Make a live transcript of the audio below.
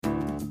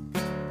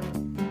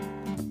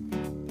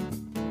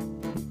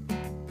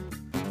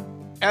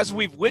As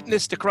we've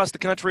witnessed across the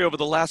country over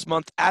the last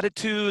month,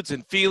 attitudes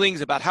and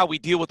feelings about how we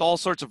deal with all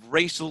sorts of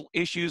racial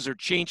issues are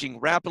changing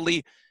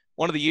rapidly.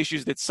 One of the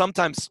issues that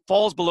sometimes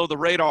falls below the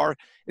radar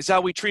is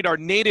how we treat our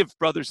native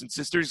brothers and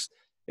sisters,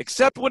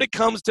 except when it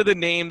comes to the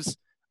names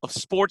of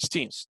sports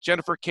teams.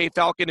 Jennifer K.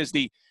 Falcon is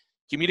the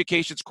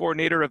communications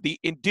coordinator of the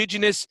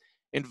Indigenous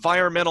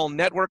Environmental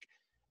Network.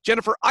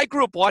 Jennifer, I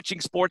grew up watching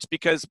sports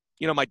because,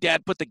 my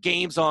dad put the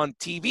games on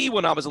TV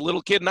when I was a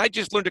little kid, and I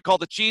just learned to call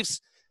the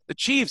Chiefs the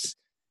Chiefs.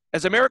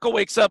 As America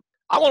wakes up,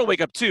 I want to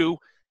wake up too.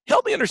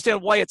 Help me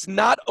understand why it's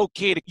not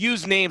okay to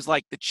use names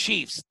like the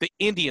Chiefs, the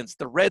Indians,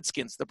 the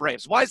Redskins, the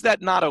Braves. Why is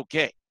that not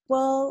okay?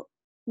 Well,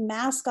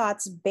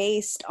 mascots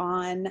based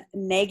on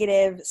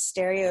negative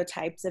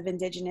stereotypes of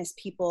Indigenous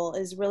people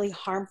is really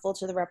harmful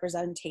to the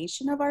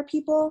representation of our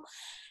people,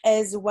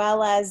 as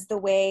well as the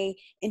way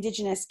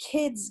Indigenous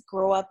kids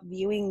grow up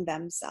viewing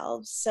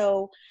themselves.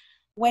 So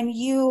when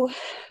you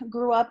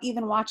grew up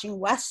even watching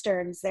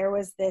Westerns, there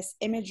was this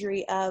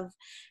imagery of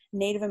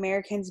Native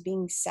Americans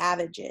being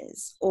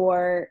savages,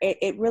 or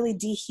it really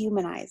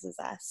dehumanizes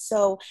us.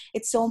 So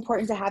it's so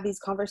important to have these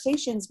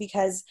conversations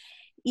because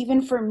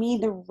even for me,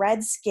 the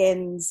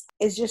Redskins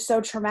is just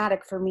so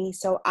traumatic for me.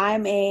 So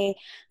I'm a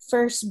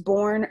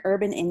firstborn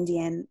urban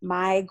Indian.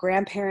 My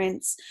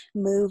grandparents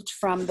moved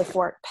from the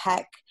Fort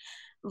Peck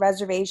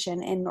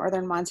reservation in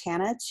northern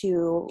Montana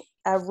to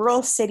a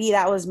rural city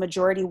that was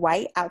majority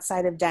white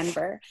outside of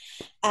Denver.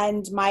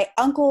 And my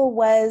uncle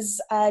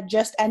was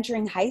just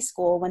entering high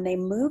school when they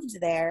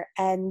moved there.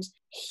 And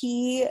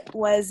he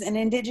was an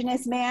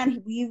Indigenous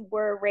man. We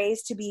were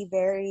raised to be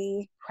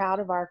very proud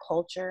of our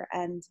culture.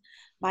 And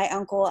my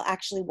uncle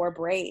actually wore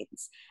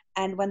braids.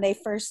 And when they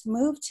first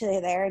moved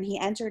to there and he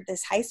entered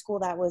this high school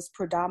that was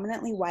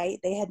predominantly white,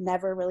 they had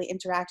never really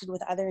interacted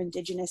with other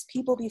Indigenous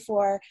people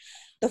before.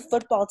 The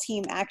football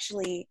team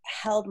actually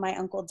held my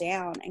uncle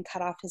down and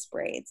cut off his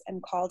braids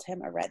and called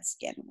him a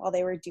Redskin while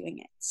they were doing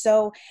it.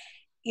 So,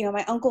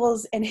 my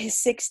uncle's in his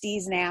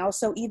 60s now.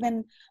 So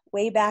even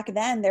way back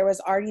then, there was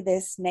already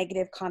this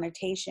negative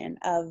connotation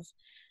of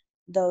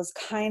those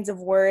kinds of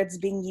words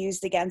being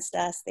used against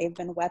us. They've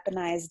been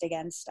weaponized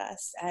against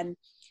us. And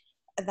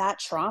that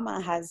trauma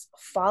has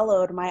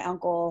followed my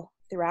uncle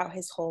throughout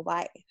his whole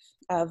life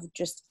of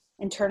just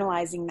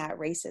internalizing that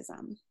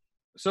racism.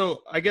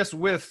 So I guess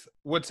with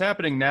what's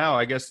happening now,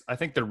 I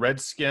think the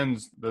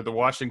Redskins, the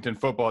Washington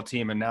football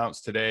team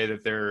announced today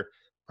that they're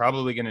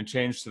probably going to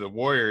change to the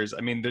Warriors.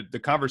 I mean, the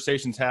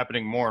conversation's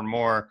happening more and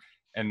more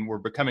and we're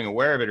becoming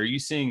aware of it. Are you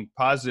seeing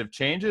positive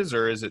changes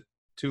or is it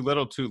too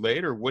little too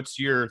late? Or what's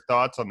your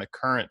thoughts on the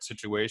current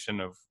situation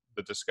of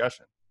the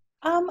discussion?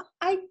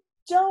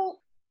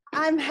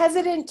 I'm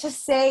hesitant to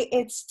say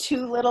it's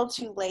too little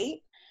too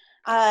late.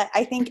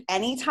 I think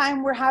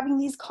anytime we're having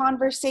these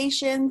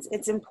conversations,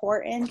 it's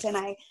important. And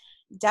I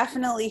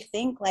definitely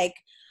think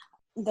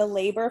the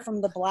labor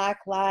from the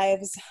Black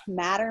Lives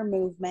Matter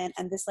movement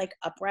and this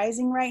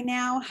uprising right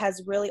now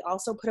has really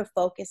also put a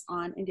focus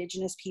on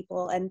Indigenous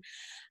people, and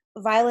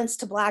violence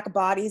to Black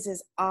bodies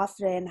is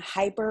often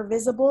hyper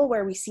visible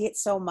where we see it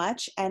so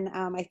much. And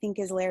I think,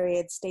 as Larry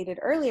had stated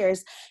earlier,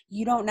 is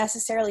you don't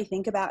necessarily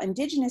think about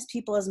Indigenous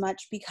people as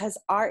much because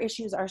our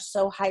issues are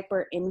so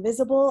hyper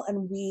invisible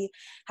and we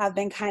have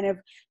been kind of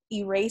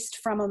erased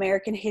from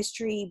American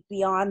history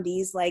beyond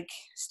these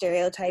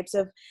stereotypes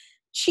of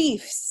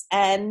chiefs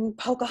and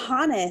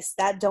Pocahontas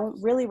that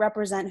don't really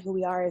represent who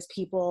we are as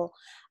people.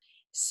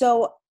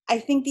 So I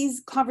think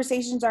these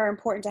conversations are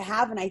important to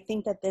have, and I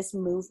think that this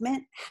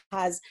movement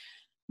has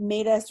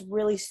made us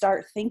really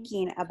start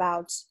thinking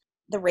about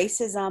the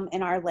racism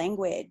in our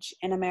language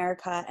in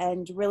America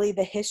and really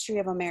the history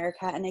of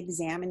America and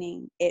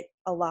examining it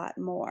a lot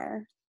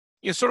more.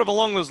 Sort of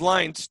along those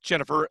lines,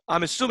 Jennifer,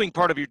 I'm assuming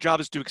part of your job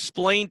is to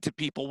explain to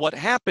people what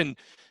happened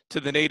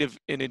to the Native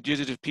and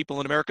Indigenous people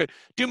in America.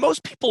 Do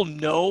most people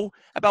know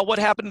about what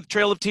happened to the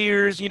Trail of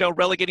Tears,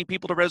 relegating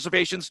people to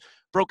reservations,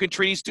 broken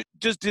trees?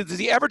 Does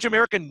the average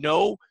American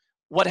know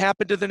what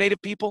happened to the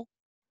Native people?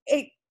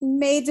 It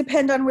may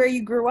depend on where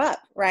you grew up,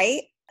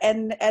 right?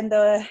 And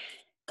the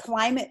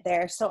climate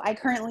there. So I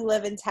currently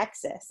live in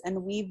Texas,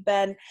 and we've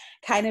been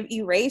kind of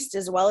erased,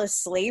 as well as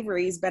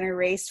slavery's been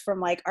erased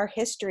from our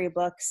history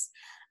books.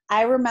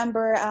 I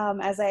remember,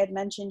 as I had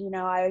mentioned,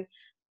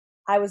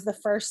 I was the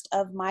first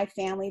of my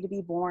family to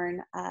be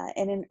born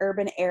in an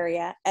urban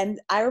area. And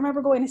I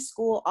remember going to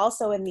school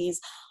also in these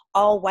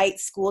all white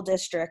school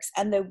districts,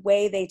 and the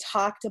way they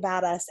talked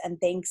about us and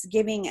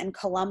Thanksgiving and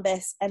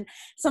Columbus, and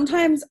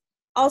sometimes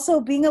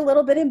also being a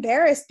little bit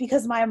embarrassed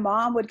because my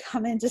mom would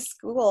come into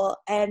school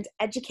and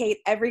educate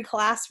every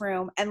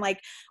classroom and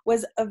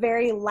was a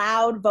very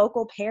loud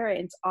vocal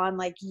parent on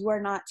you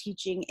are not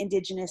teaching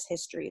Indigenous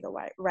history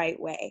the right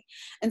way.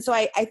 And so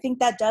I think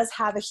that does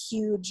have a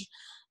huge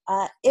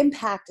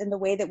impact in the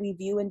way that we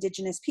view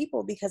Indigenous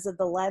people because of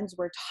the lens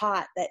we're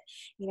taught that,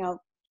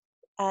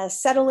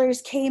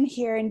 settlers came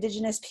here,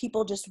 indigenous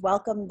people just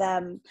welcomed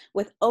them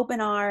with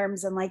open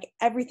arms, and like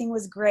everything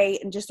was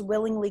great, and just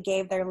willingly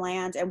gave their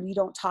land. And we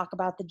don't talk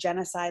about the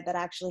genocide that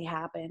actually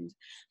happened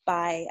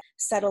by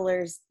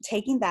settlers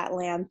taking that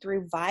land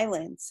through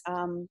violence,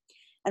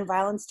 and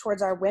violence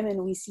towards our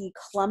women. We see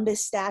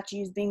Columbus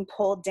statues being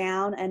pulled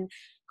down, and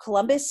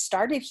Columbus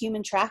started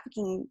human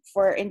trafficking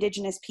for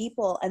indigenous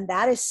people. And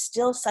that is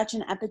still such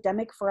an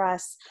epidemic for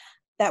us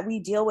that we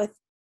deal with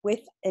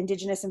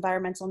Indigenous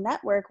Environmental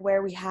Network,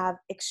 where we have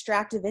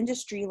extractive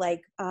industry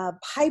like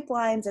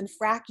pipelines and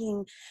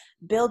fracking,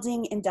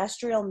 building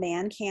industrial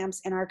man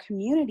camps in our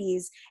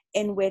communities,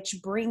 in which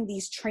bring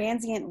these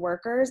transient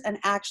workers and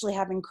actually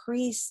have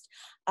increased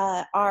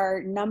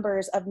our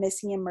numbers of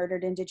missing and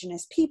murdered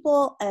Indigenous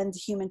people and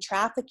human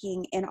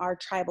trafficking in our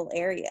tribal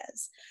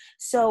areas.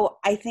 So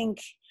I think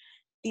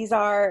these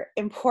are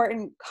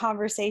important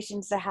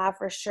conversations to have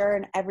for sure.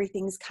 And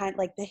everything's kind of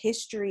like the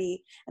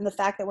history, and the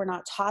fact that we're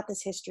not taught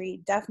this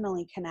history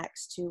definitely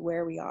connects to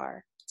where we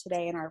are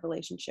today in our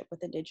relationship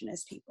with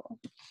Indigenous people.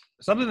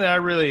 Something that I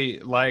really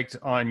liked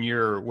on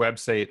your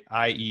website,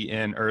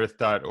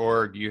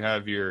 ienearth.org, you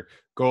have your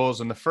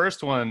goals. And the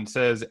first one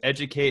says,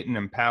 educate and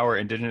empower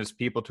Indigenous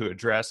people to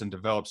address and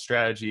develop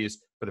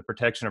strategies for the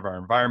protection of our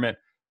environment,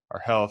 our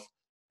health,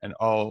 and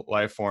all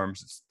life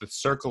forms. It's the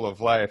circle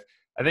of life.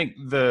 I think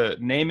the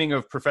naming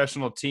of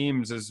professional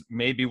teams is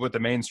maybe what the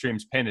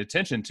mainstream's paying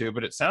attention to,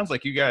 but it sounds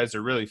like you guys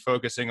are really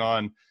focusing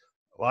on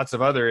lots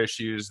of other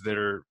issues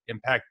that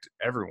impact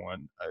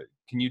everyone.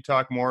 Can you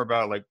talk more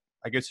about, like,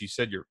 I guess you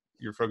said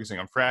you're focusing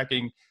on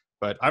fracking,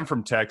 but I'm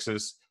from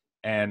Texas,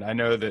 and I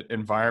know that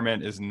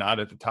environment is not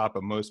at the top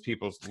of most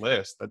people's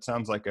list. That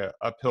sounds like a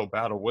uphill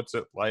battle. What's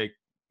it like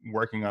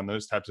working on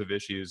those types of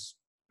issues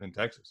in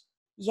Texas?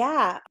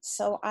 Yeah,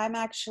 so I'm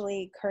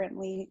actually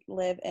currently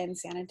live in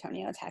San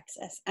Antonio,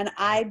 Texas, and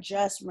I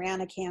just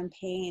ran a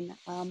campaign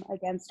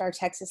against our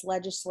Texas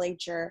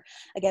legislature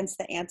against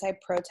the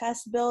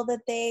anti-protest bill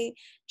that they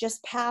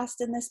just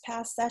passed in this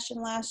past session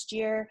last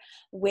year,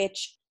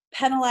 which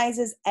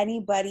penalizes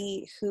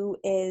anybody who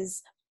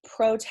is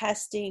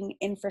protesting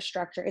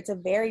infrastructure. It's a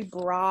very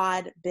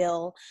broad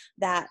bill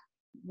that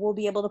will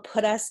be able to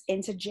put us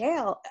into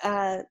jail,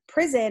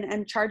 prison,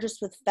 and charge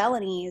us with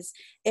felonies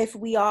if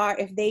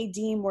they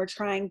deem we're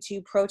trying to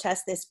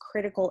protest this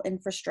critical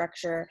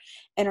infrastructure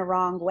in a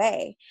wrong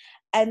way.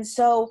 And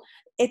so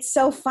it's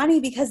so funny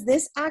because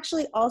this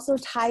actually also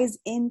ties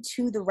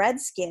into the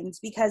Redskins,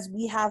 because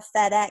we have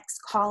FedEx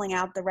calling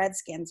out the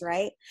Redskins,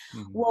 right?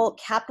 Mm-hmm. Well,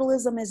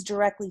 capitalism is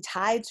directly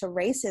tied to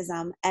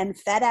racism, and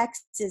FedEx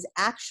is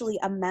actually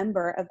a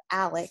member of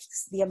ALEC,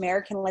 the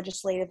American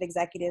Legislative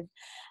Executive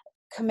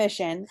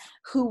Commission,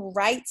 who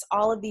writes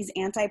all of these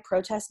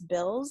anti-protest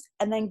bills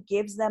and then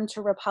gives them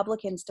to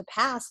Republicans to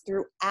pass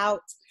throughout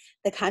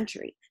the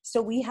country.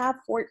 So we have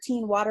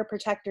 14 water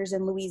protectors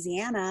in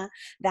Louisiana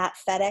that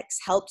FedEx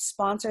helped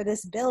sponsor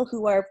this bill,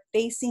 who are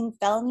facing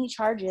felony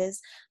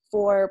charges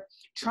for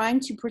trying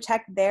to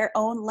protect their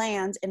own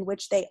land in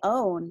which they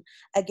own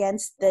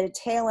against the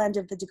tail end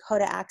of the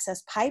Dakota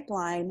Access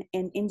Pipeline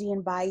in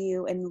Indian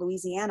Bayou in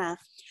Louisiana.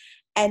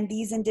 And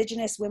these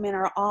Indigenous women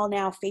are all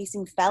now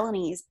facing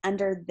felonies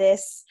under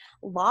this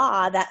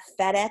law that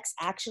FedEx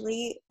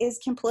actually is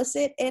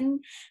complicit in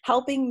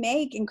helping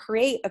make and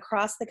create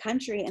across the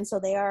country. And so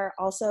they are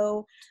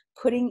also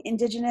putting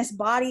Indigenous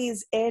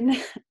bodies in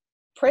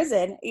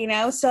prison,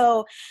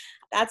 so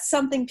that's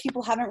something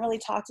people haven't really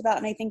talked about.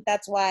 And I think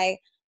that's why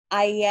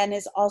IEN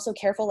is also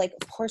careful. Like,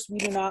 of course, we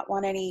do not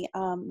want any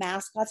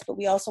mascots, but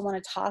we also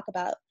want to talk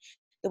about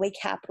the way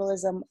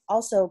capitalism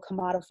also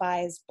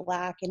commodifies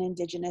Black and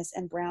Indigenous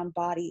and brown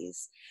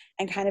bodies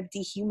and kind of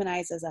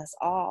dehumanizes us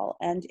all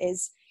and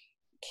is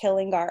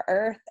killing our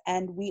earth.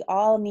 And we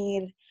all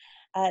need,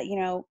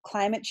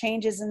 climate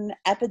change is an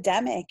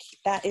epidemic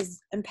that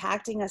is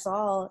impacting us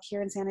all.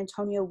 Here in San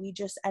Antonio, we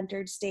just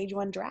entered stage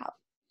 1 drought.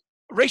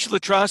 Racial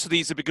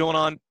atrocities have been going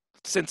on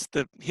since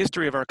the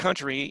history of our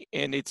country,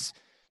 and it's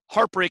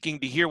heartbreaking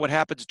to hear what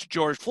happens to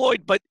George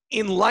Floyd. But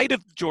in light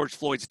of George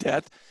Floyd's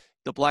death,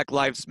 the Black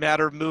Lives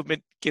Matter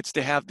movement gets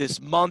to have this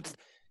month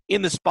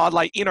in the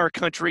spotlight in our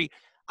country.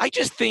 I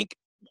just think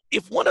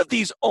if one of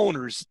these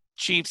owners,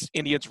 Chiefs,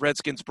 Indians,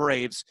 Redskins,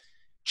 Braves,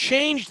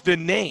 changed the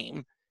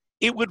name,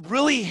 it would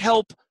really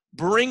help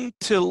bring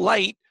to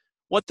light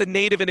what the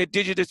Native and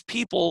Indigenous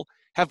people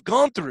have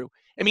gone through.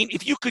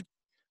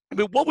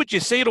 What would you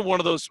say to one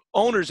of those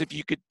owners if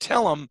you could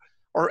tell them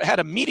or had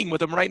a meeting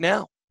with them right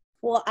now?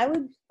 Well, I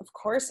would, of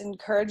course,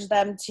 encourage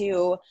them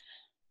to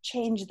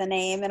change the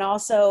name and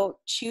also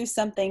choose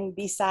something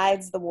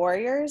besides the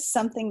Warriors,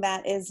 something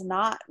that is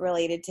not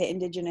related to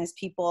Indigenous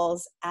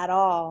peoples at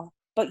all.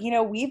 But,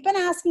 we've been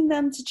asking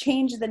them to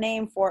change the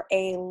name for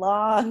a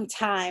long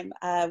time.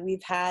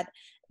 We've had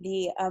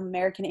the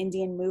American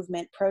Indian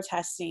movement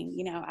protesting,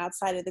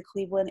 outside of the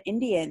Cleveland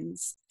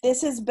Indians.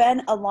 This has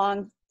been a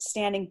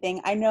long-standing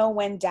thing. I know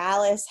when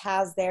Dallas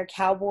has their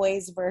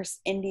Cowboys versus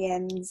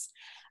Indians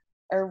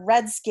or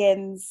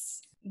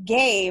Redskins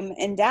game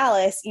in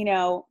Dallas, you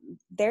know,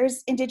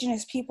 there's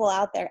Indigenous people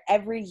out there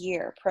every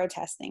year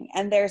protesting.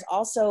 And there's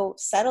also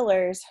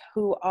settlers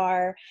who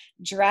are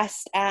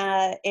dressed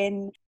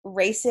in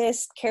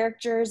racist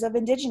characters of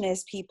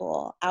Indigenous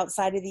people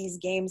outside of these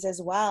games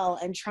as well,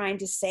 and trying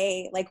to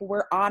say, like,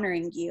 we're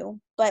honoring you.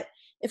 But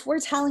if we're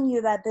telling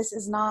you that this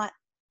does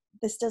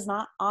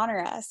not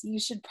honor us, you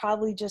should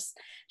probably just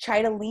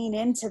try to lean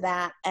into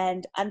that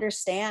and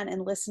understand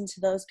and listen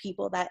to those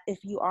people that, if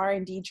you are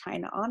indeed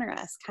trying to honor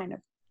us, kind of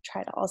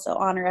try to also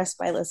honor us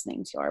by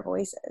listening to our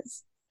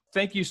voices.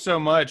 Thank you so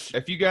much.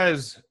 If you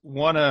guys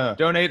want to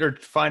donate or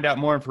find out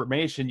more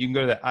information, you can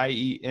go to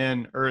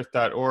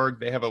ienearth.org.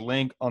 They have a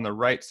link on the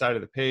right side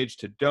of the page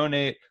to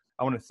donate.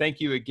 I want to thank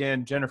you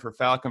again, Jennifer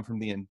Falcon from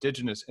the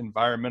Indigenous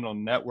Environmental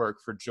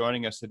Network, for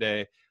joining us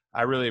today.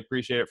 I really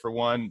appreciate it, for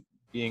one,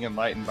 being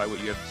enlightened by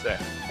what you have to say.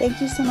 Thank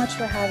you so much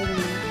for having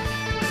me.